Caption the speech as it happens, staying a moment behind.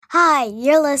Hi,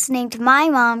 you're listening to my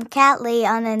mom, Kat Lee,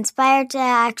 on the Inspired to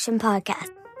Action podcast.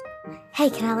 Hey,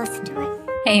 can I listen to it?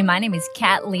 Hey, my name is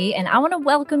Kat Lee, and I want to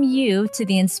welcome you to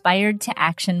the Inspired to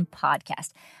Action podcast.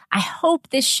 I hope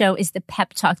this show is the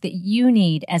pep talk that you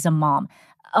need as a mom,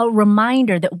 a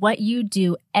reminder that what you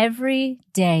do every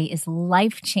day is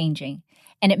life-changing,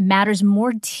 and it matters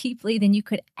more deeply than you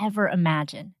could ever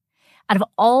imagine. Out of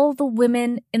all the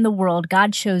women in the world,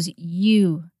 God chose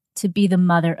you to be the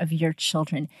mother of your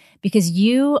children because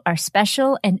you are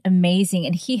special and amazing,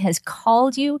 and He has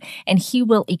called you and He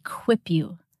will equip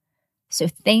you. So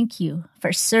thank you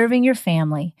for serving your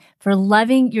family, for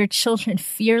loving your children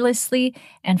fearlessly,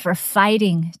 and for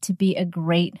fighting to be a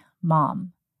great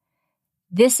mom.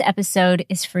 This episode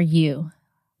is for you.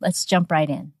 Let's jump right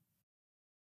in.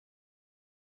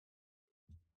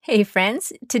 Hey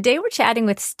friends, today we're chatting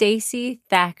with Stacey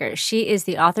Thacker. She is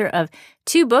the author of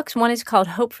 2 books. One is called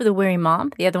Hope for the Weary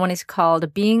Mom. The other one is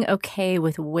called Being Okay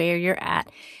with Where You're At.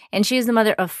 And she is the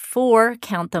mother of 4,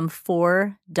 count them,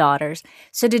 4 daughters.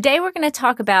 So today we're going to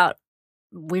talk about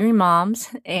weary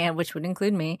moms, and which would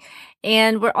include me.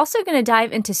 And we're also going to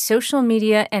dive into social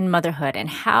media and motherhood and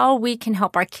how we can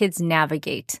help our kids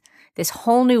navigate this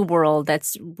whole new world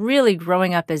that's really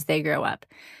growing up as they grow up.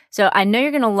 So I know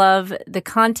you're going to love the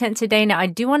content today. Now, I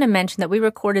do want to mention that we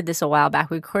recorded this a while back.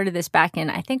 We recorded this back in,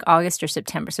 I think, August or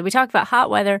September. So we talked about hot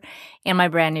weather and my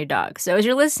brand new dog. So as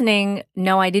you're listening,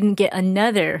 no, I didn't get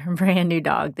another brand new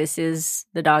dog. This is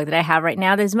the dog that I have right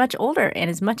now that is much older and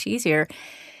is much easier.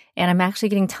 And I'm actually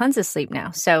getting tons of sleep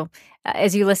now. So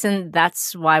as you listen,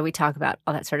 that's why we talk about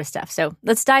all that sort of stuff. So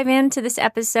let's dive into this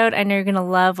episode. I know you're going to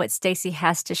love what Stacey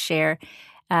has to share.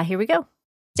 Here we go.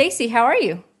 Stacey, how are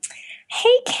you?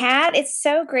 Hey, Kat. It's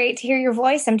so great to hear your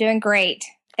voice. I'm doing great.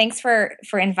 Thanks for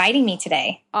inviting me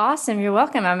today. Awesome. You're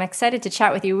welcome. I'm excited to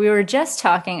chat with you. We were just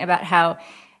talking about how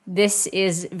this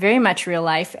is very much real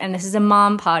life, and this is a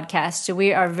mom podcast. So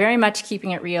we are very much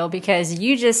keeping it real because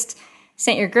you just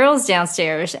sent your girls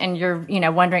downstairs and you're,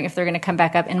 wondering if they're going to come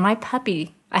back up. And my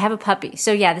puppy, I have a puppy.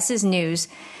 So yeah, this is news.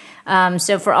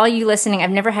 So for all you listening, I've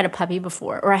never had a puppy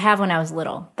before, or I have when I was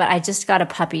little, but I just got a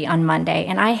puppy on Monday,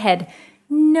 and I had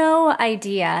no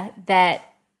idea that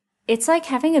it's like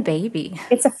having a baby.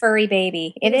 It's a furry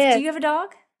baby. It is. Do you have a dog?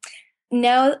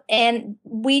 No, and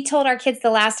we told our kids the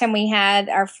last time we had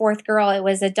our 4th girl, it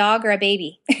was a dog or a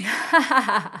baby.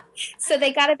 So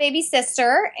they got a baby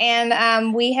sister,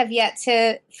 and we have yet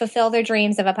to fulfill their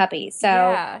dreams of a puppy.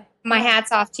 So my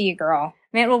hat's off to you, girl.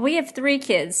 Man, well, we have 3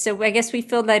 kids, so I guess we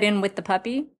filled that in with the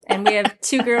puppy. And we have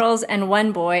 2 girls and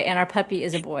 1 boy, and our puppy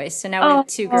is a boy. So now we have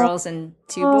 2 girls and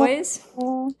 2 boys.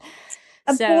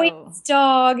 A boy's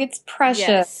dog. It's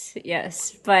precious.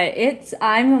 Yes. But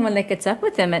I'm the one that gets up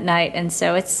with him at night, and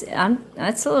so that's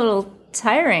a little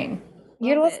tiring.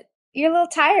 You're a little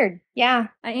tired. Yeah.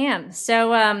 I am.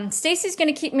 So Stacey's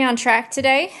going to keep me on track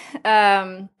today.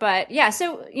 But yeah,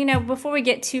 so, before we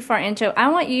get too far into it, I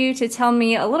want you to tell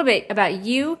me a little bit about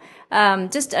you,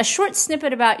 just a short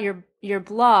snippet about your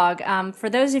blog. For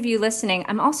those of you listening,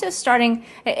 I'm also starting,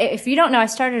 if you don't know, I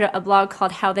started a blog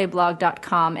called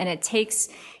howtheyblog.com, and it takes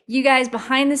you guys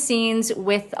behind the scenes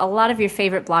with a lot of your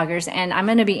favorite bloggers, and I'm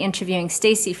going to be interviewing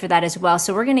Stacey for that as well.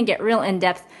 So we're going to get real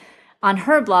in-depth on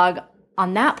her blog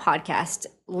on that podcast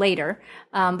later.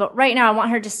 But right now I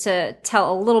want her just to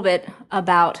tell a little bit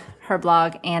about her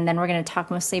blog, and then we're going to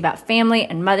talk mostly about family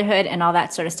and motherhood and all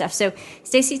that sort of stuff. So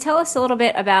Stacey, tell us a little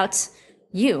bit about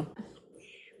you.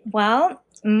 Well,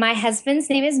 my husband's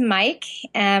name is Mike.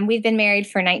 We've been married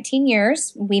for 19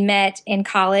 years. We met in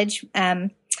college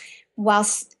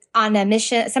whilst on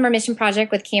a summer mission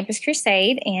project with Campus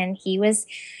Crusade, and he was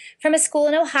from a school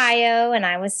in Ohio, and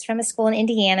I was from a school in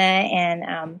Indiana,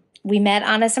 and we met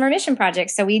on a summer mission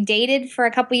project. So we dated for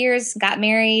a couple years, got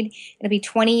married. It'll be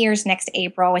 20 years next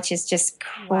April, which is just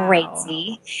crazy.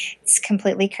 Wow. It's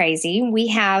completely crazy. We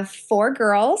have 4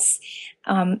 girls.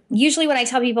 Usually when I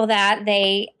tell people that,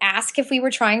 they ask if we were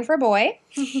trying for a boy.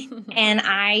 And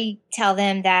I tell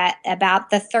them that about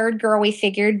the 3rd girl, we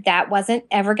figured that wasn't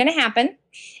ever going to happen.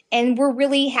 And we're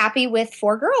really happy with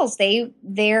 4 girls.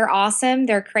 They're awesome.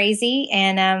 They're crazy.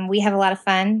 And we have a lot of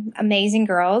fun. Amazing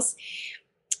girls.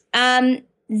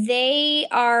 They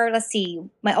are, let's see,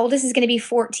 my oldest is going to be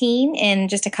 14 in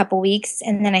just a couple weeks.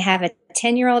 And then I have a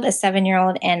 10-year-old, a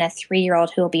 7-year-old, and a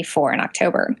 3-year-old who will be 4 in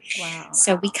October. Wow.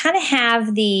 So we kind of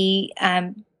have the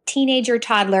teenager,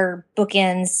 toddler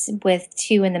bookends with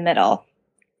 2 in the middle.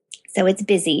 So it's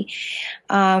busy.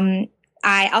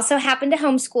 I also happen to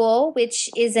homeschool, which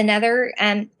is another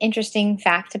interesting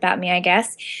fact about me, I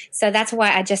guess. So that's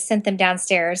why I just sent them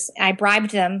downstairs. I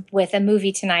bribed them with a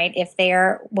movie tonight if they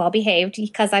are well behaved,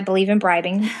 because I believe in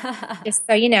bribing, just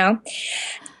so you know.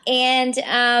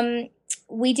 And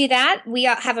we do that. We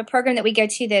have a program that we go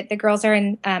to that the girls are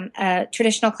in a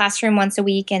traditional classroom once a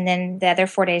week, and then the other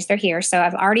 4 days they're here. So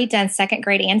I've already done second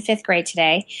grade and fifth grade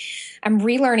today. I'm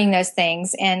relearning those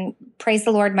things, and praise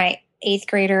the Lord, my eighth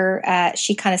grader,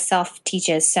 she kind of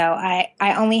self-teaches. So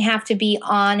I only have to be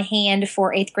on hand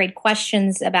for eighth grade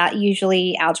questions about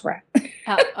usually algebra.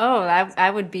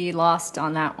 I would be lost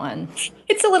on that one.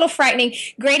 It's a little frightening.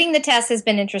 Grading the test has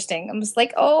been interesting. I'm just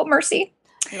like, oh, mercy.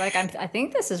 You're like, I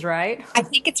think this is right. I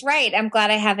think it's right. I'm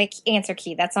glad I have an answer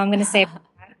key. That's all I'm going to say about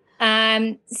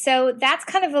that. So that's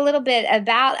kind of a little bit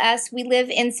about us. We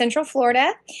live in Central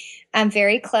Florida. I'm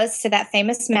very close to that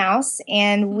famous mouse,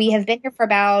 and we have been here for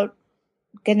about,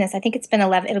 goodness, I think it's been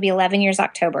 11. It'll be 11 years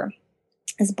October.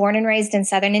 I was born and raised in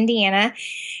Southern Indiana,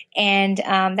 and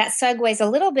that segues a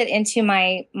little bit into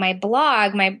my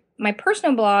blog. My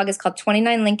personal blog is called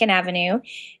 29 Lincoln Avenue,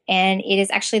 and it is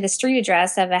actually the street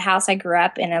address of a house I grew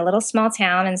up in, a little small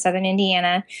town in Southern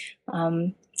Indiana.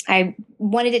 I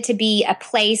wanted it to be a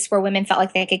place where women felt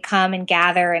like they could come and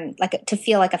gather and like to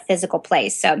feel like a physical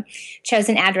place. So chose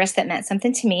an address that meant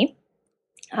something to me.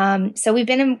 So we've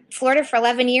been in Florida for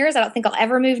 11 years. I don't think I'll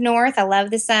ever move north. I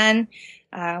love the sun.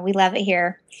 We love it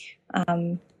here.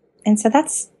 And so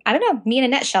that's, I don't know, me in a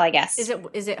nutshell, I guess.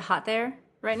 Is it hot there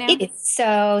right now? It is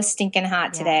so stinking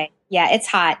hot today. Yeah, it's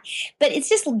hot. But it's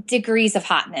just degrees of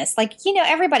hotness. Like,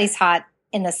 everybody's hot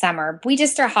in the summer. We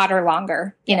just are hotter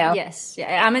longer, you know? Yes.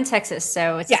 Yeah. I'm in Texas,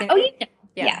 so it's... Yeah.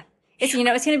 Yeah. It's going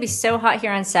to be so hot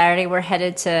here on Saturday. We're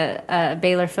headed to a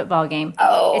Baylor football game.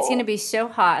 Oh. It's going to be so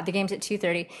hot. The game's at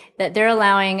 2:30 that they're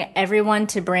allowing everyone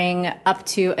to bring up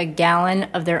to a gallon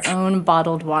of their own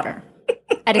bottled water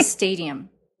at a stadium.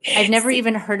 I've never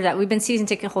even heard of that. We've been season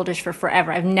ticket holders for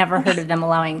forever. I've never heard of them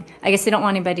allowing. I guess they don't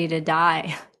want anybody to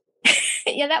die.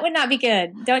 Yeah, that would not be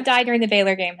good. Don't die during the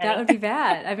Baylor game, honey. That would be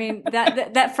bad. I mean,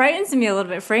 that frightens me a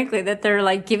little bit, frankly, that they're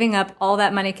like giving up all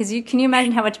that money. Because can you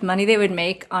imagine how much money they would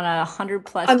make on a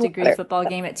 100+ degree football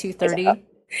game at 2:30?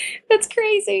 That's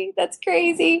crazy. That's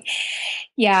crazy.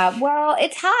 Yeah. Well,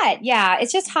 it's hot. Yeah.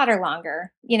 It's just hotter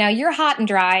longer. You're hot and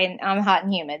dry, and I'm hot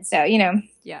and humid. So,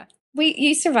 Yeah.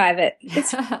 You survive it.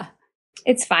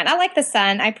 It's fine. I like the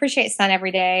sun. I appreciate sun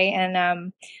every day.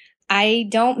 And, I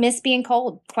don't miss being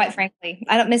cold, quite frankly.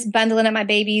 I don't miss bundling up my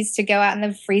babies to go out in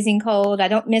the freezing cold. I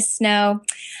don't miss snow.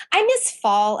 I miss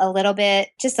fall a little bit,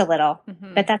 just a little,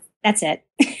 but that's it.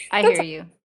 I hear you.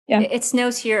 Yeah. It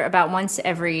snows here about once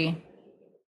every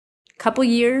couple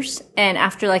years. And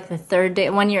after like the third day,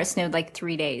 one year it snowed like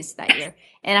 3 days that year.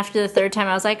 And after the third time,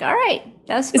 I was like, all right,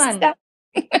 that was fun.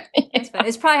 It's fun.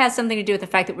 It probably has something to do with the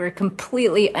fact that we were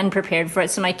completely unprepared for it.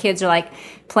 So my kids are like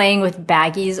playing with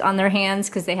baggies on their hands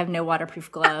because they have no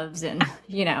waterproof gloves, and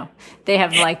they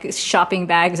have like shopping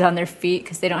bags on their feet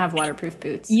because they don't have waterproof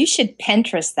boots. You should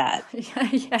Pinterest that.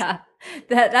 Yeah.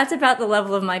 That's about the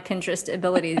level of my Pinterest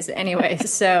abilities anyway.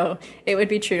 So it would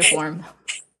be true to form.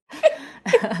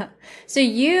 So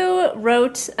you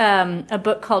wrote a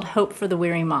book called Hope for the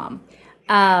Weary Mom.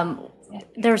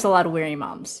 There's a lot of weary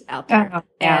moms out there,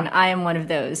 and I am one of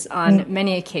those on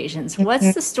many occasions.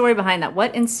 What's the story behind that?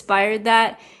 What inspired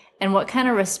that, and what kind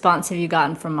of response have you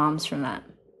gotten from moms from that?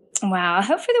 Wow.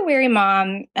 Hope for the Weary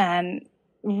Mom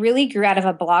really grew out of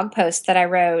a blog post that I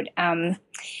wrote. I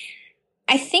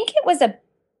think it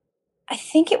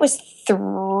was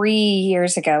 3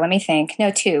 years ago. Let me think.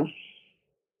 No, 2.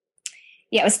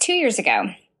 Yeah, it was 2 years ago.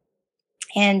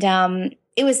 And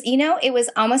it was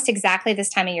almost exactly this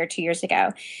time of year 2 years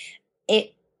ago.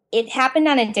 It happened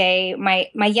on a day. My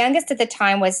youngest at the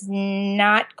time was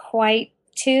not quite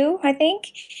 2, I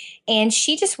think. And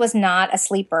she just was not a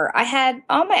sleeper.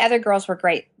 All my other girls were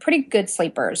pretty good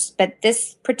sleepers, but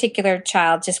this particular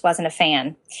child just wasn't a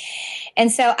fan.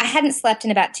 And so I hadn't slept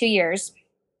in about 2 years,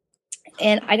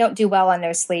 and I don't do well on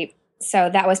no sleep.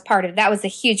 So that was a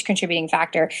huge contributing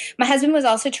factor. My husband was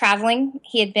also traveling.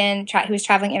 He was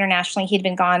traveling internationally. He'd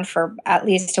been gone for at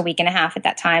least a week and a half at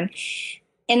that time.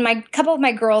 And a couple of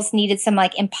my girls needed some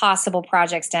like impossible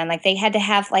projects done. Like they had to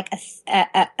have like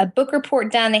a book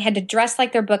report done. They had to dress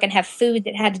like their book and have food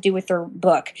that had to do with their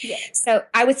book. Yeah. So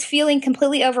I was feeling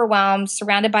completely overwhelmed,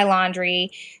 surrounded by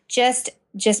laundry, just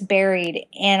buried.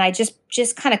 And I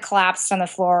just kind of collapsed on the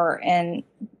floor and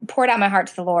poured out my heart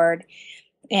to the Lord.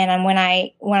 And when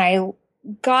I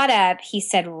got up, he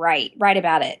said, write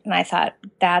about it. And I thought,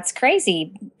 that's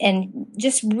crazy. And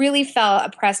just really felt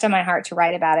oppressed on my heart to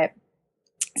write about it.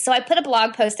 So I put a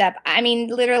blog post up. I mean,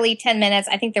 literally 10 minutes.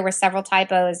 I think there were several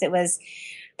typos. It was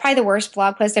probably the worst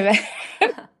blog post I've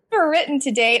ever written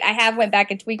to date. I have went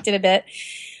back and tweaked it a bit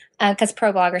because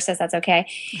ProBlogger says that's okay.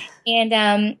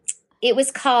 And it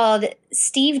was called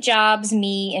Steve Jobs,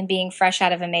 Me, and Being Fresh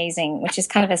Out of Amazing, which is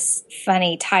kind of a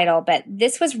funny title. But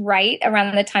this was right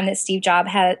around the time that Steve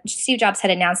Jobs had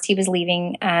announced he was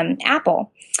leaving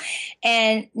Apple.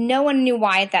 And no one knew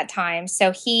why at that time.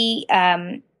 So he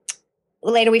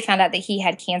later we found out that he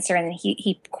had cancer, and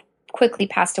he quickly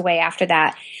passed away after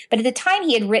that. But at the time,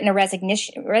 he had written a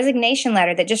resignation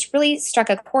letter that just really struck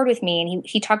a chord with me. And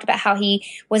he talked about how he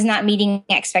was not meeting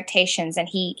expectations, and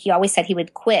he always said he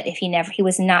would quit if he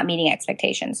was not meeting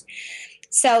expectations.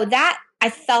 So that I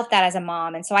felt that as a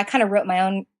mom, and so I kind of wrote my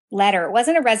own letter. It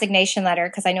wasn't a resignation letter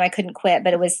because I knew I couldn't quit,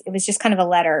 but it was just kind of a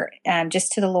letter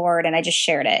just to the Lord, and I just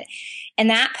shared it. And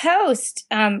that post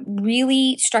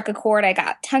really struck a chord. I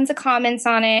got tons of comments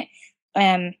on it.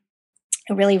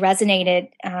 It really resonated,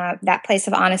 that place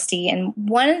of honesty. And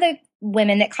one of the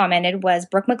women that commented was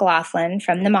Brooke McLaughlin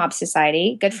from the Mob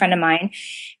Society, good friend of mine.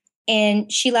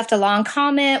 And she left a long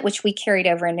comment, which we carried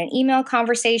over in an email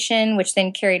conversation, which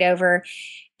then carried over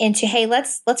into, hey,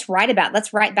 let's write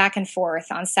back and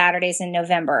forth on Saturdays in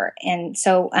November. And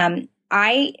so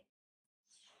I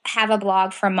have a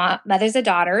blog for Mothers of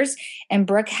Daughters, and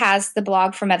Brooke has the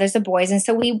blog for Mothers of Boys. And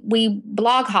so we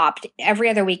blog hopped every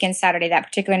other weekend Saturday, that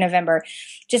particular November,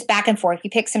 just back and forth. We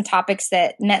picked some topics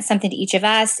that meant something to each of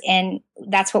us, and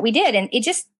that's what we did. And it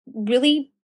just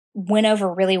really went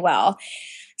over really well.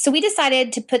 So we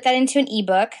decided to put that into an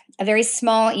ebook, a very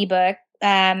small ebook,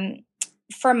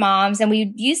 for moms. And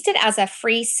we used it as a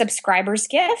free subscriber's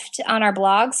gift on our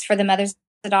blogs for the Mothers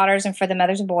of Daughters and for the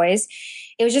Mothers of Boys.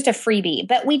 It was just a freebie,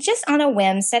 but we just on a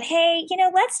whim said, hey,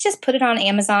 let's just put it on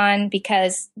Amazon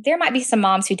because there might be some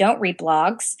moms who don't read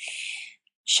blogs.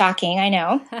 Shocking, I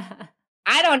know.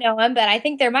 I don't know them, but I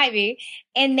think there might be.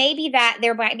 And maybe that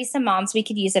there might be some moms we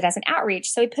could use it as an outreach.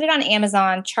 So we put it on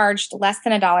Amazon, charged less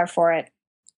than $1 for it.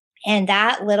 And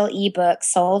that little ebook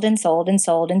sold and sold and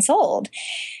sold and sold.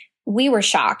 We were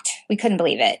shocked. We couldn't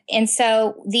believe it. And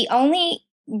so the only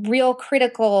real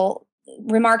critical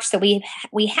remarks that we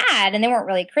had, and they weren't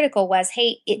really critical, was,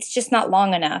 hey, it's just not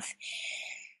long enough.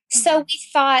 So we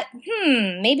thought,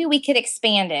 maybe we could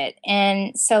expand it.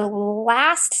 And so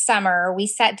last summer we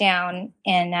sat down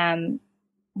and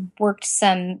worked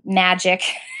some magic,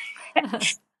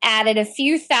 added a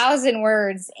few thousand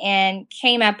words, and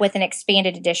came up with an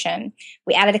expanded edition.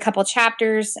 We added a couple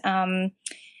chapters, and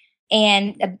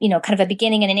kind of a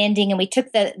beginning and an ending. And we took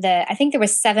I think there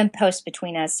was 7 posts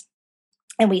between us,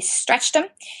 and we stretched them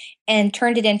and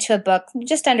turned it into a book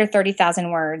just under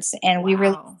 30,000 words. And we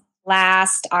released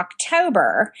last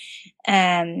October.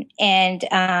 And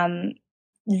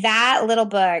that little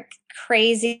book,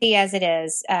 crazy as it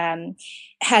is,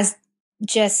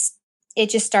 it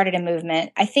just started a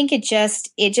movement. I think it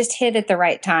just hit at the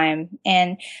right time.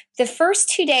 And the first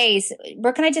 2 days,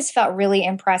 Brooke and I just felt really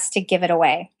impressed to give it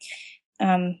away.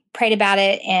 Prayed about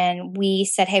it, and we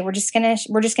said, hey, we're just gonna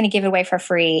give it away for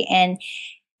free. And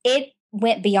it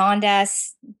went beyond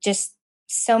us. Just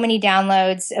so many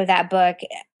downloads of that book.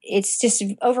 It's just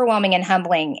overwhelming and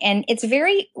humbling. And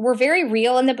we're very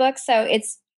real in the book. So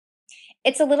it's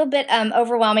a little bit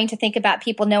overwhelming to think about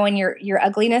people knowing your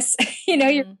ugliness,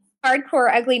 your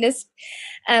hardcore ugliness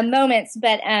moments.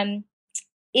 But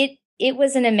it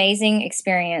was an amazing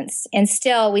experience. And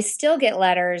we still get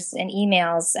letters and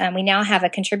emails. We now have a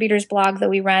contributors blog that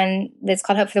we run that's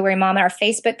called Hope for the Weary Mom. Our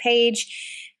Facebook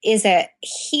page is a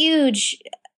huge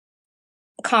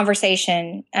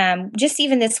conversation. Just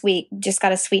even this week, just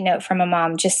got a sweet note from a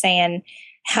mom just saying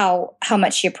how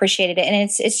much she appreciated it. And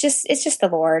it's just the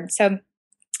Lord. So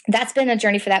that's been a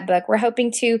journey for that book. We're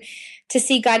hoping to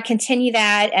see God continue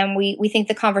that. And we think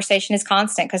the conversation is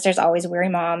constant because there's always weary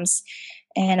moms.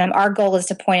 And our goal is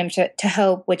to point them to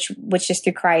hope, which is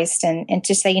through Christ, and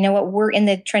to say, you know what, we're in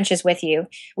the trenches with you.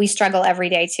 We struggle every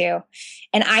day too.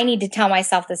 And I need to tell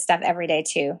myself this stuff every day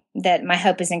too, that my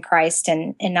hope is in Christ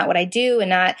and not what I do and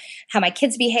not how my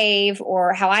kids behave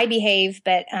or how I behave,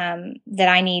 but that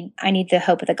I need the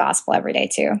hope of the gospel every day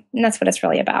too. And that's what it's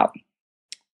really about.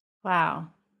 Wow.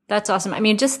 That's awesome. I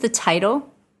mean, just the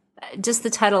title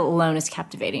alone is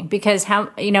captivating because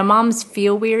moms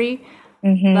feel weary.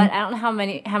 Mm-hmm. But I don't know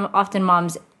how often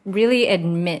moms really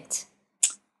admit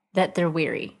that they're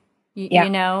weary,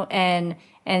 and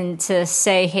to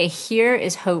say, hey, here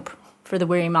is hope for the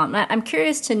weary mom. I'm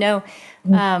curious to know,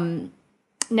 now,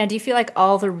 do you feel like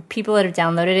all the people that have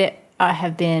downloaded it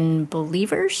have been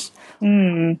believers?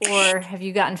 Or have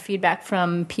you gotten feedback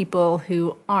from people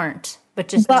who aren't but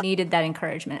just Well, needed that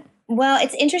encouragement. Well,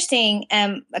 it's interesting.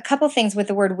 A couple things with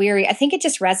the word weary. I think it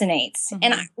just resonates.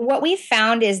 And what we've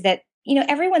found is that,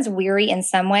 everyone's weary in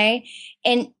some way.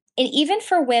 And even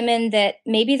for women that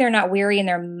maybe they're not weary in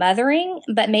their mothering,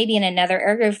 but maybe in another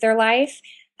area of their life,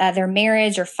 their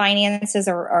marriage or finances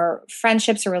or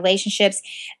friendships or relationships,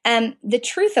 the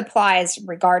truth applies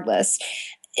regardless.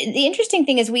 The interesting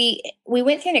thing is we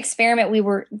went through an experiment. We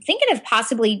were thinking of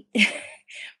possibly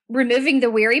removing the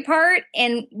weary part.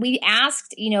 And we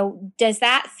asked, does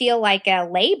that feel like a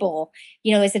label?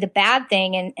 Is it a bad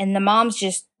thing? And the moms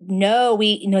just, no,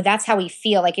 that's how we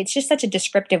feel. Like, it's just such a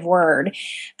descriptive word.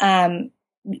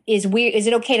 Is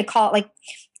it okay to call it, like,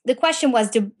 the question was,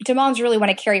 do moms really want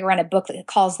to carry around a book that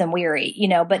calls them weary?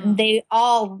 But they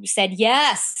all said,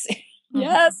 yes,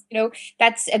 yes,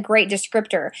 that's a great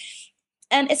descriptor.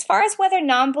 As far as whether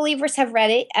non-believers have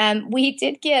read it, we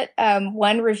did get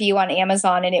one review on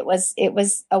Amazon, and it was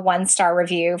a 1-star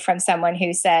review from someone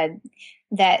who said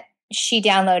that she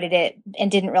downloaded it and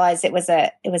didn't realize it was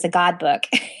a God book.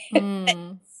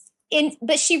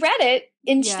 But she read it,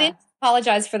 and she didn't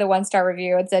apologize for the 1-star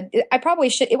review and said, "I probably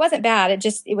should. It wasn't bad.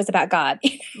 It was about God."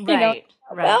 Right.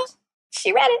 Well,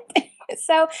 she read it.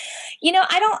 So,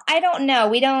 I don't know.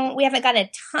 We haven't gotten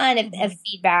a ton of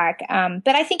feedback.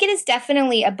 But I think it is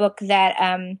definitely a book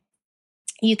that,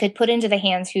 you could put into the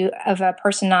hands of a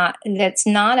person that's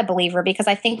not a believer, because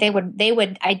I think they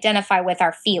would identify with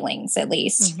our feelings, at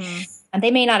least. And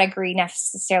they may not agree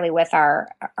necessarily with our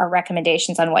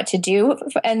recommendations on what to do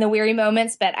in the weary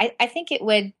moments, but I think it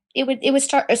would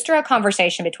stir a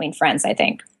conversation between friends, I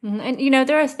think. And,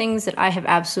 there are things that I have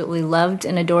absolutely loved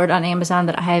and adored on Amazon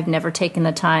that I have never taken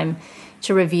the time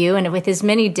to review. And with as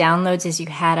many downloads as you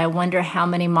had, I wonder how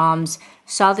many moms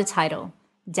saw the title,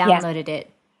 downloaded it,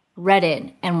 read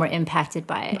it, and were impacted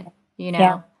by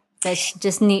it. That's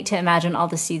just neat to imagine all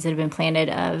the seeds that have been planted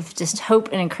of just hope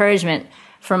and encouragement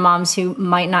for moms who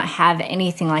might not have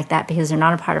anything like that because they're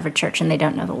not a part of a church and they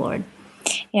don't know the Lord.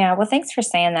 Yeah, well, thanks for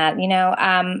saying that.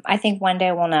 I think one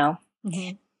day we'll know.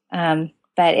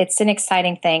 But it's an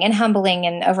exciting thing, and humbling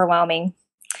and overwhelming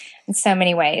in so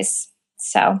many ways.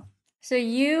 So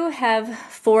you have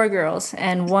 4 girls,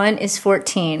 and one is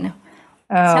 14.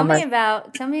 Tell me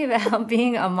about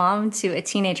being a mom to a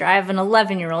teenager. I have an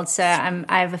 11-year-old, so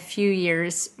I have a few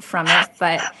years from it.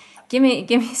 But give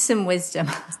me some wisdom.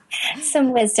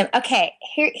 Some wisdom. Okay,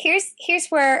 here's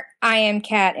where I am,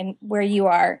 Kat, and where you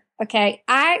are. Okay,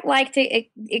 I like to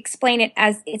explain it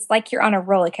as it's like you're on a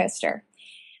roller coaster,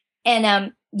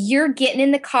 and you're getting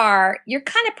in the car. You're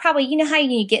kind of probably, how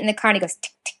you get in the car and it goes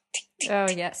tick tick tick tick. Oh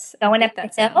yes, going up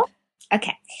the hill.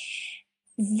 Okay,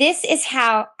 this is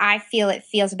how I feel. It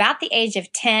feels about the age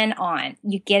of 10 on.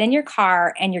 You get in your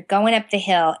car and you're going up the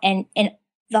hill, and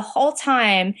the whole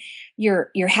time you're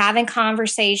having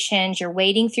conversations, you're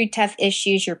wading through tough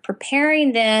issues, you're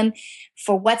preparing them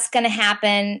for what's going to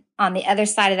happen on the other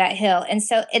side of that hill. And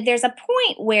so there's a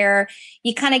point where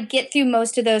you kind of get through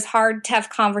most of those hard, tough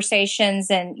conversations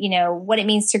and, what it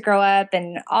means to grow up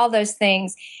and all those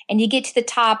things. And you get to the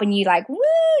top and you like, woo,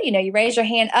 you raise your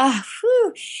hand, oh,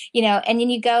 whoo, and then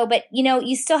you go, but,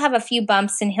 you still have a few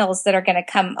bumps and hills that are going to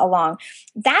come along.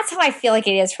 That's how I feel like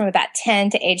it is from about 10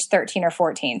 to age 13 or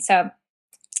 14. So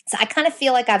I kind of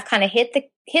feel like I've kind of hit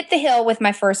the hill with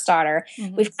my first daughter.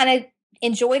 We've kind of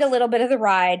enjoyed a little bit of the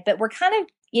ride, but we're kind of,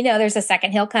 there's a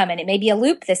second hill coming. It may be a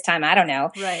loop this time. I don't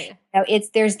know. Right.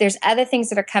 There's other things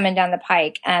that are coming down the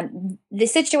pike. The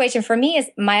situation for me is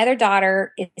my other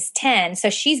daughter is 10, so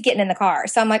she's getting in the car.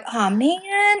 So I'm like, oh man,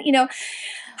 I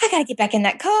got to get back in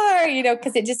that car,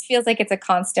 because it just feels like it's a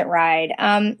constant ride.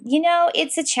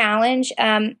 It's a challenge.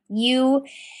 Oh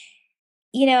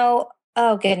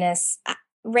goodness.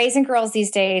 Raising girls these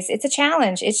days, it's a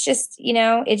challenge. It's just,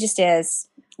 it just is.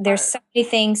 There's so many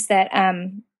things that,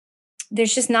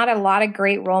 there's just not a lot of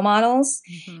great role models,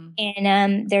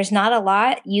 and there's not a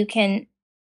lot you can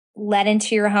let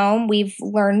into your home. We've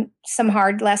learned some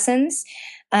hard lessons,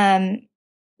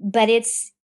 but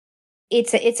it's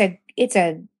a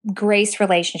grace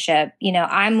relationship.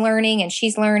 I'm learning and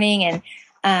she's learning,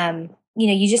 and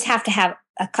you just have to have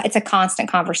it's a constant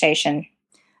conversation.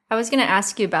 I was going to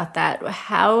ask you about that.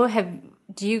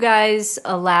 Do you guys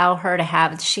allow her to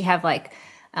does she have like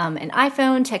an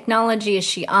iPhone technology? Is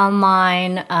she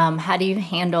online? How do you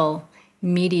handle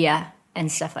media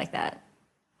and stuff like that?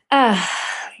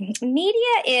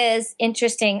 Media is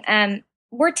interesting.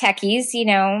 We're techies,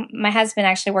 my husband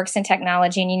actually works in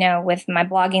technology, and, with my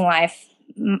blogging life,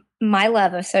 my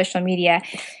love of social media.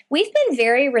 We've been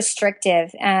very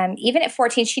restrictive. Even at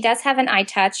 14, she does have an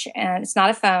iTouch, and it's not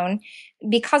a phone.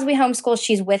 Because we homeschool,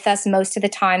 she's with us most of the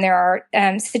time. There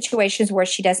are situations where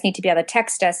she does need to be able to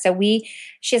text us. So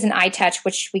she has an iTouch,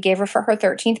 which we gave her for her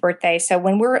 13th birthday. So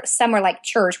when we're somewhere like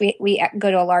church, we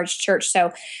go to a large church.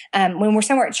 So when we're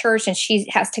somewhere at church and she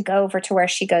has to go over to where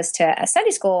she goes to a Sunday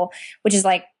school, which is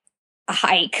like a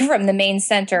hike from the main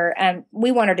center, we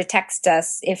want her to text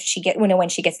us if she when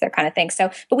she gets there, kind of thing.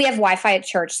 So, but we have Wi-Fi at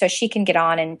church, so she can get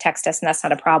on and text us, and that's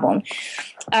not a problem.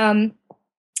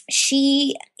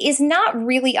 She is not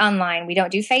really online. We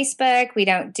don't do Facebook. We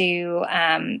don't do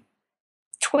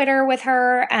Twitter with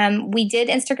her. We did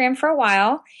Instagram for a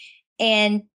while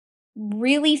and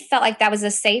really felt like that was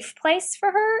a safe place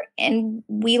for her. And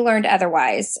we learned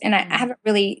otherwise. And I haven't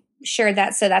really shared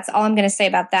that. So that's all I'm going to say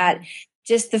about that.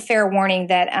 Just the fair warning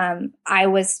that I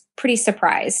was pretty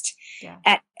surprised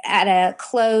at a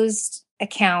closed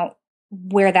account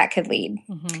where that could lead.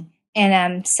 Mm-hmm.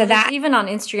 And so that even on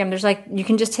Instagram, there's like, you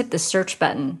can just hit the search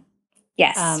button.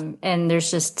 Yes. And there's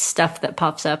just stuff that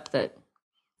pops up that.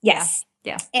 Yes.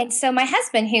 Yeah. And so my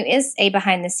husband, who is a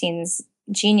behind the scenes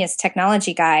genius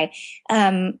technology guy,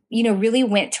 really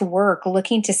went to work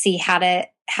looking to see how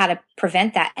to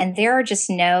prevent that. And there are just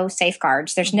no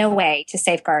safeguards. There's no way to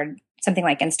safeguard something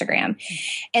like Instagram.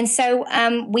 And so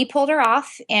we pulled her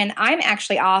off, and I'm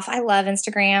actually off. I love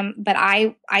Instagram, but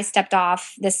I stepped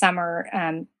off this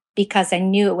summer because I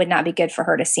knew it would not be good for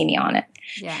her to see me on it.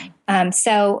 Yeah.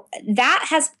 So that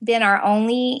has been our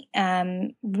only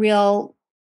real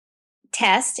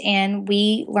test, and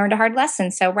we learned a hard lesson.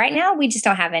 So right now we just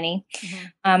don't have any.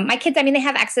 Mm-hmm. My kids, they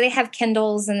have access. They have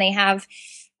Kindles, and they have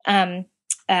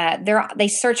they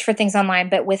search for things online,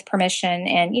 but with permission.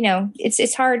 And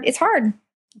it's hard. It's hard.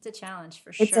 It's a challenge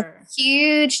for sure. It's a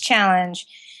huge challenge.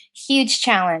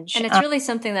 And it's really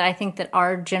something that I think that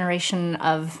our generation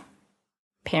of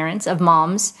parents, of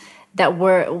moms, that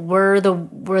we're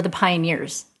the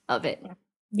pioneers of it.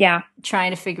 Yeah.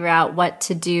 Trying to figure out what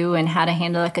to do and how to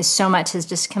handle it, because so much has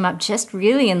just come up just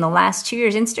really in the last 2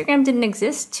 years. Instagram didn't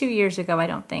exist 2 years ago, I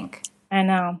don't think. I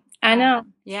know.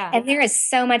 Yeah. And there is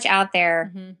so much out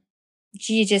there. Mm-hmm.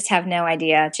 You just have no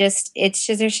idea. There's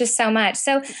just so much.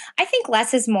 So I think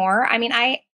less is more.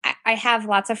 I have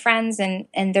lots of friends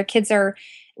and their kids are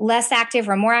less active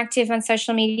or more active on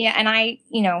social media. And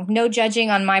no judging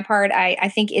on my part. I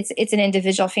think it's an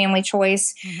individual family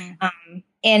choice. Mm-hmm.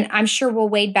 And I'm sure we'll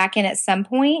wade back in at some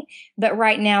point, but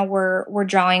right now we're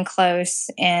drawing close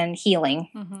and healing.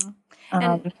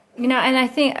 Mm-hmm. And I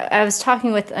think I was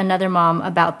talking with another mom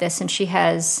about this, and she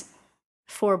has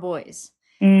 4 boys.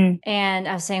 Mm. And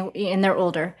I was saying, and they're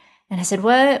older. And I said,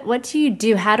 what do you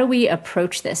do? How do we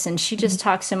approach this? And she just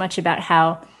talks so much about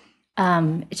how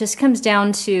it just comes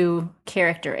down to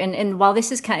character. And while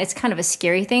this is it's kind of a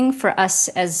scary thing for us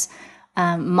as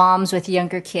moms with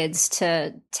younger kids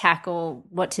to tackle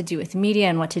what to do with media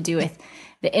and what to do with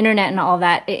the internet and all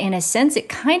that, in a sense, it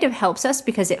kind of helps us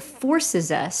because it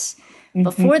forces us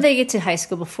before they get to high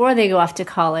school, before they go off to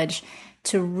college,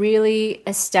 to really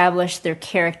establish their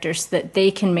character so that they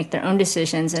can make their own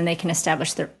decisions and they can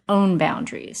establish their own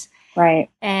boundaries. Right.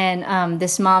 And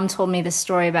this mom told me this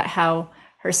story about how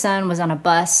her son was on a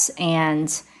bus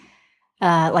and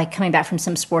coming back from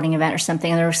some sporting event or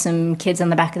something, and there were some kids on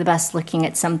the back of the bus looking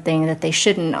at something that they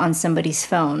shouldn't on somebody's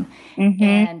phone. Mm-hmm.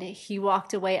 And he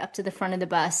walked away up to the front of the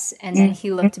bus, and then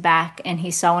he looked back and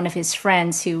he saw one of his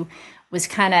friends who was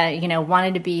kind of,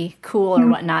 wanted to be cool or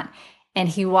whatnot. And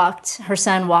her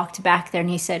son walked back there and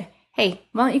he said, "Hey,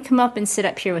 why don't you come up and sit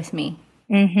up here with me?"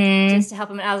 Mm-hmm. Just to help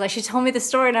him. And I was like, she told me the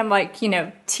story and I'm like,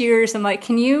 tears. I'm like,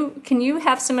 can you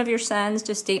have some of your sons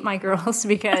just date my girls?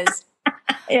 Because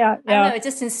yeah. I don't know, it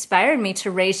just inspired me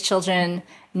to raise children,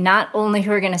 not only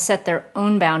who are going to set their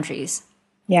own boundaries,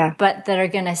 but that are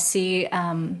going to see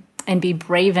and be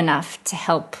brave enough to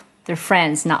help their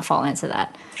friends not fall into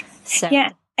that. So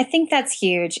yeah, I think that's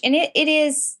huge. And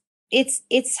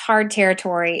it's hard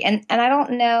territory. And I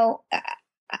don't know,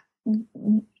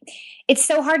 it's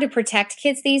so hard to protect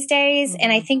kids these days. Mm-hmm.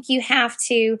 And I think you have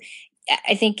to,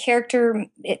 character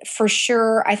for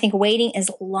sure. I think waiting as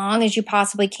long as you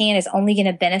possibly can is only going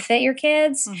to benefit your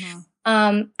kids.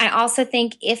 Mm-hmm. I also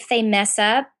think if they mess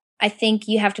up, I think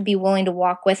you have to be willing to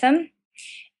walk with them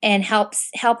and help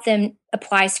them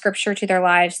apply scripture to their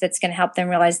lives. That's going to help them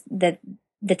realize that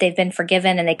they've been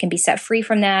forgiven and they can be set free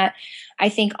from that. I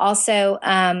think also,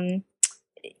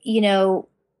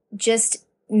 just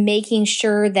making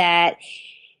sure that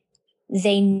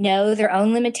They know their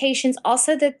own limitations.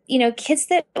 Also that, kids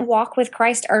that walk with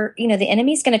Christ are, the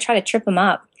enemy's going to try to trip them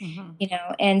up,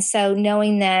 and so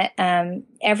knowing that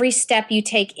every step you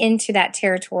take into that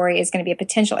territory is going to be a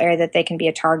potential area that they can be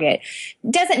a target.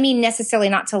 Doesn't mean necessarily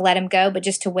not to let them go, but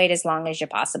just to wait as long as you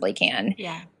possibly can.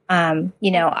 Yeah.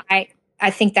 I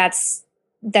think that's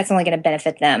only going to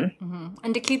benefit them. Mm-hmm.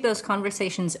 And to keep those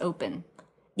conversations open.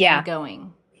 Yeah. And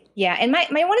going. Yeah. And my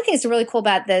one of the things that's really cool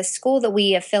about the school that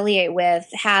we affiliate with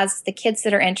has the kids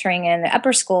that are entering in the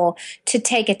upper school to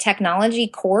take a technology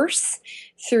course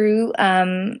through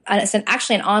it's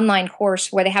actually an online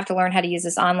course where they have to learn how to use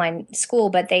this online school,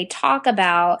 but they talk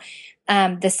about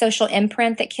the social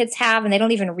imprint that kids have, and they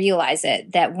don't even realize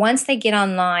it, that once they get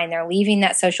online, they're leaving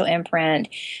that social imprint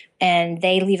and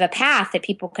they leave a path that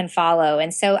people can follow.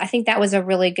 And so I think that was a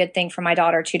really good thing for my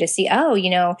daughter too, to see, if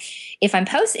I'm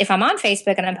on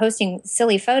Facebook and I'm posting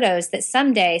silly photos, that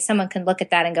someday someone can look at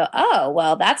that and go, oh,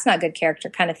 well, that's not good character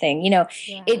kind of thing.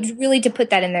 It's really to put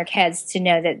that in their heads to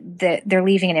know that they're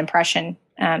leaving an impression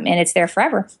and it's there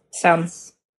forever. So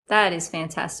that is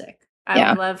fantastic.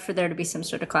 I would love for there to be some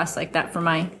sort of class like that for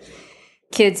my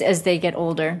kids as they get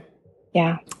older.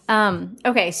 Yeah.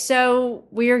 Okay, so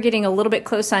we are getting a little bit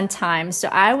close on time. So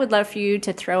I would love for you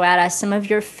to throw at us some of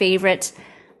your favorite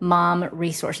mom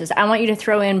resources. I want you to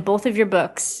throw in both of your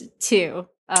books too.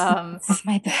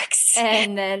 My books.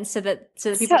 And then so that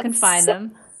people can find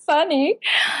them. Funny.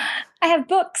 I have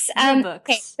books. Books.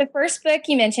 Okay, the first book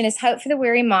you mentioned is Hope for the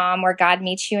Weary Mom, Where God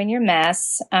Meets You in Your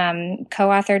Mess,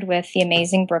 co-authored with the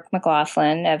amazing Brooke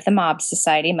McLaughlin of the Mob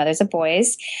Society, Mothers of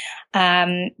Boys.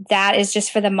 That is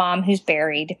just for the mom who's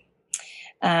buried.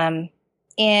 And,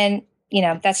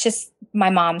 that's just my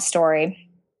mom's story.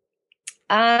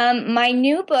 My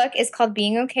new book is called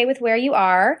Being Okay with Where You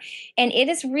Are. And it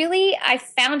is really, I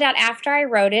found out after I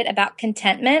wrote it about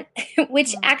contentment,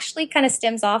 which actually kind of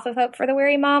stems off of Hope for the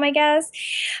Weary Mom, I guess.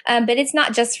 But it's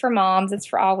not just for moms, it's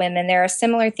for all women. There are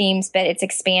similar themes, but it's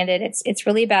expanded. It's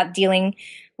really about dealing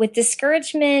with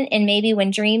discouragement and maybe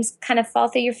when dreams kind of fall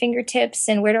through your fingertips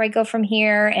and where do I go from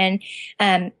here?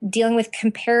 And dealing with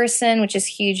comparison, which is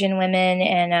huge in women,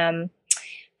 and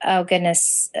oh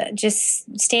goodness,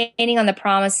 just standing on the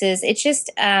promises. It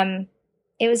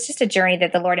was just a journey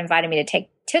that the Lord invited me to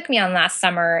took me on last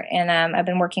summer. And I've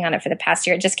been working on it for the past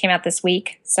year. It just came out this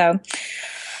week. So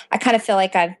I kind of feel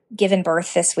like I've given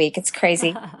birth this week. It's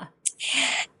crazy.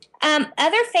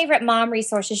 Other favorite mom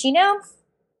resources,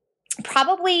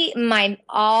 probably my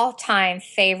all-time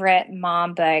favorite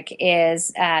mom book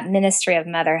is Ministry of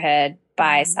Motherhood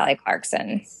by Sally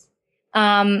Clarkson.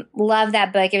 Love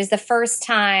that book. It was the first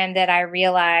time that I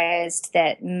realized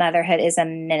that motherhood is a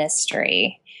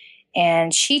ministry.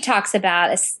 And she talks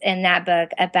about in that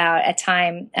book about a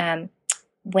time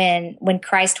when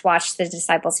Christ washed the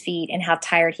disciples' feet and how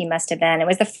tired he must have been. It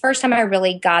was the first time I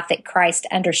really got that Christ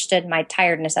understood my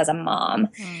tiredness as a mom.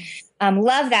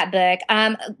 Love that book.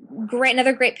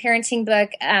 Another great parenting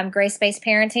book, Grace-Based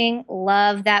Parenting.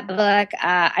 Love that book.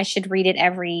 I should read it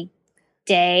every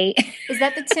day. Is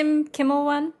that the Tim Kimmel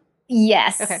one?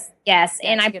 Yes. Okay. Yes.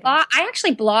 Yeah, and I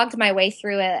actually blogged my way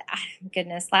through it,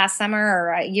 last summer or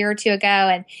a year or two ago.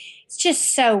 And it's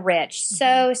just so rich.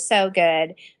 So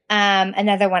good.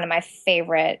 Another one of my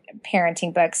favorite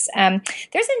parenting books.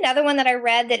 There's another one that I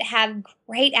read that had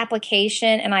great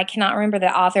application, and I cannot remember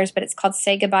the authors, but it's called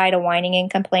Say Goodbye to Whining and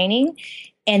Complaining.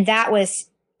 And that was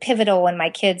pivotal when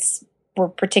my kids were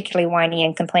particularly whiny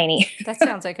and complaining. That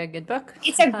sounds like a good book.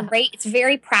 It's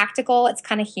very practical. It's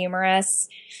kind of humorous.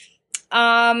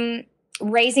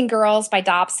 Raising Girls by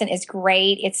Dobson is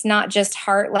great. It's not just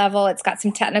heart level. It's got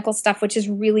some technical stuff, which is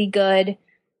really good.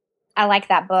 I like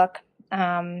that book.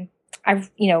 I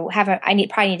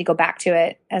probably need to go back to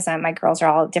it as my girls are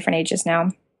all at different ages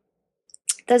now.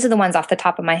 Those are the ones off the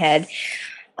top of my head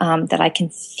that I can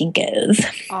think of.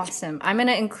 Awesome. I'm going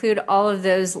to include all of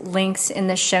those links in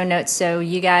the show notes so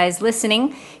you guys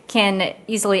listening can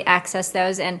easily access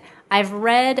those. And I've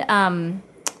read,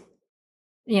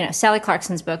 Sally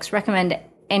Clarkson's books. Recommend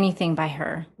anything by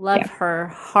her. Love her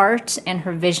heart and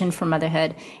her vision for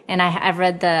motherhood. And I've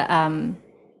read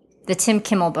the Tim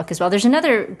Kimmel book as well. There's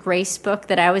another Grace book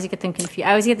that I always get them confused.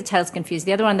 I always get the titles confused.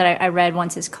 The other one that I read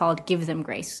once is called Give Them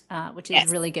Grace, which is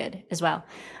really good as well.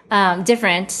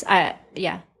 Different,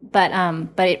 but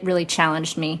it really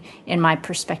challenged me in my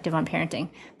perspective on parenting.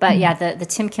 But the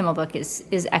Tim Kimmel book is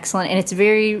excellent, and it's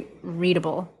very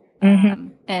readable.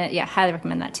 And highly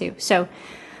recommend that too. So,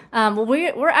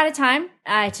 we're out of time.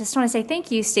 I just want to say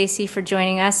thank you, Stacy, for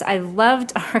joining us. I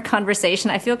loved our conversation.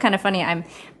 I feel kind of funny. I'm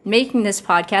making this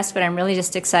podcast, but I'm really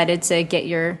just excited to get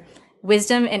your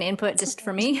wisdom and input just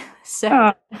for me.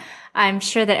 So I'm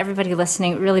sure that everybody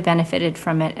listening really benefited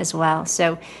from it as well.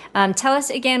 So tell us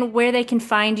again where they can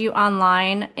find you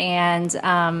online and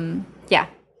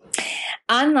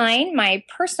Online, my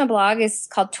personal blog is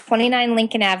called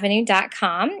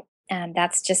 29lincolnavenue.com.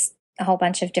 That's just a whole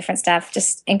bunch of different stuff,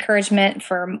 just encouragement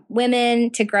for women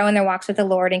to grow in their walks with the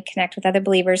Lord and connect with other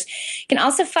believers. You can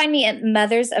also find me at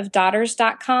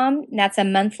mothersofdaughters.com. That's a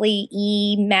monthly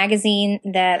e-magazine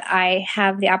that I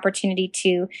have the opportunity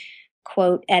to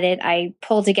quote edit. I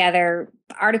pull together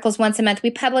articles once a month.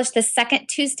 We publish the second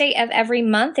Tuesday of every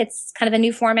month. It's kind of a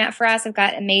new format for us. I've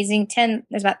got there's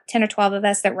about 10 or 12 of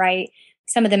us that write,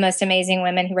 some of the most amazing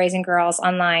women who raising girls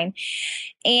online.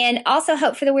 And also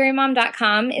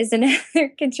hopeforthewearymom.com is another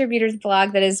contributor's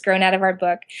blog that has grown out of our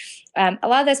book. A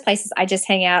lot of those places, I just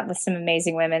hang out with some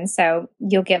amazing women. So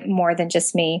you'll get more than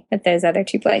just me at those other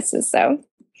two places. So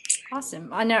awesome.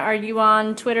 Now, are you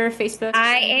on Twitter, Facebook?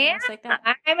 I am. Like that?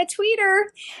 I'm a tweeter.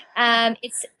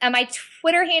 It's my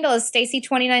Twitter handle is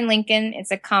Stacy29Lincoln.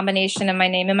 It's a combination of my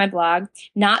name and my blog.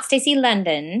 Not Stacy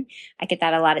London. I get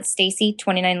that a lot. It's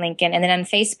Stacy29Lincoln. And then on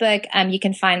Facebook, you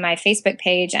can find my Facebook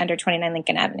page under 29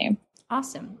 Lincoln Avenue.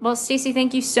 Awesome. Well, Stacy,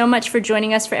 thank you so much for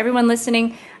joining us. For everyone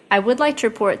listening, I would like to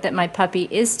report that my puppy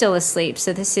is still asleep,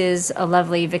 so this is a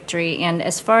lovely victory. And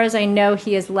as far as I know,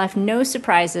 he has left no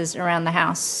surprises around the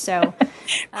house. So,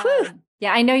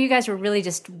 yeah, I know you guys were really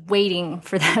just waiting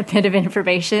for that bit of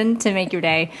information to make your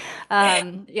day.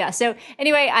 So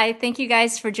anyway, I thank you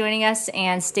guys for joining us.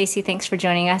 And Stacy, thanks for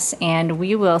joining us. And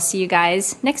we will see you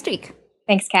guys next week.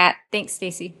 Thanks, Kat. Thanks,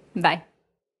 Stacy. Bye.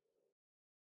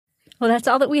 Well, that's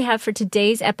all that we have for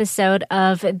today's episode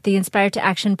of the Inspired to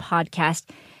Action podcast.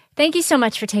 Thank you so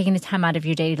much for taking the time out of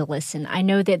your day to listen. I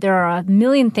know that there are a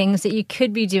million things that you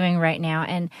could be doing right now,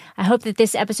 and I hope that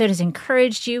this episode has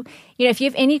encouraged you. If you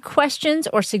have any questions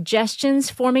or suggestions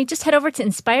for me, just head over to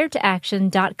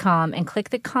inspiredtoaction.com and click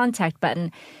the contact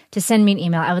button to send me an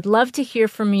email. I would love to hear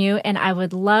from you, and I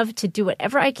would love to do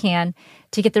whatever I can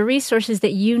to get the resources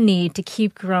that you need to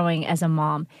keep growing as a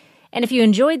mom. And if you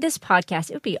enjoyed this podcast,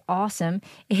 it would be awesome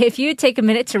if you would take a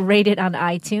minute to rate it on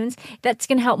iTunes. That's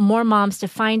going to help more moms to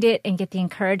find it and get the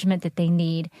encouragement that they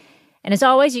need. And as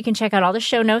always, you can check out all the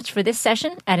show notes for this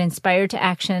session at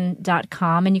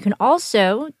inspiredtoaction.com. And you can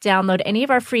also download any of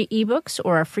our free ebooks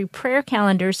or our free prayer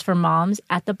calendars for moms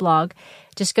at the blog.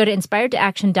 Just go to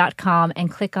inspiredtoaction.com and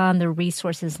click on the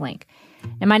resources link.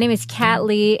 And my name is Kat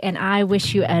Lee, and I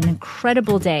wish you an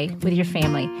incredible day with your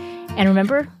family. And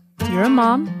remember, you're a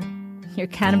mom. You're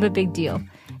kind of a big deal.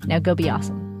 Now go be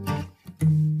awesome.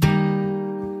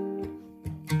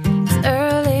 It's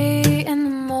early in the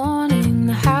morning,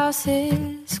 the house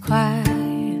is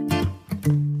quiet,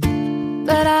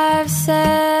 but I've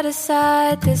set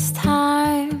aside this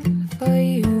time for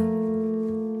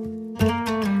you.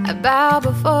 I bow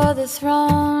before the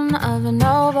throne of a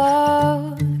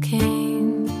noble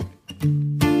king,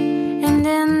 and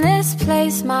in this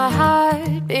place my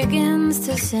heart begins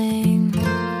to sing.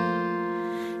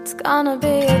 It's gonna be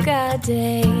a God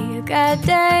day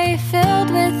filled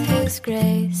with His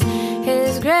grace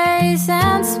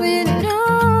and sweet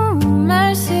new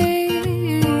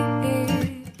mercies.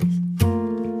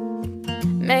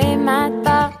 May my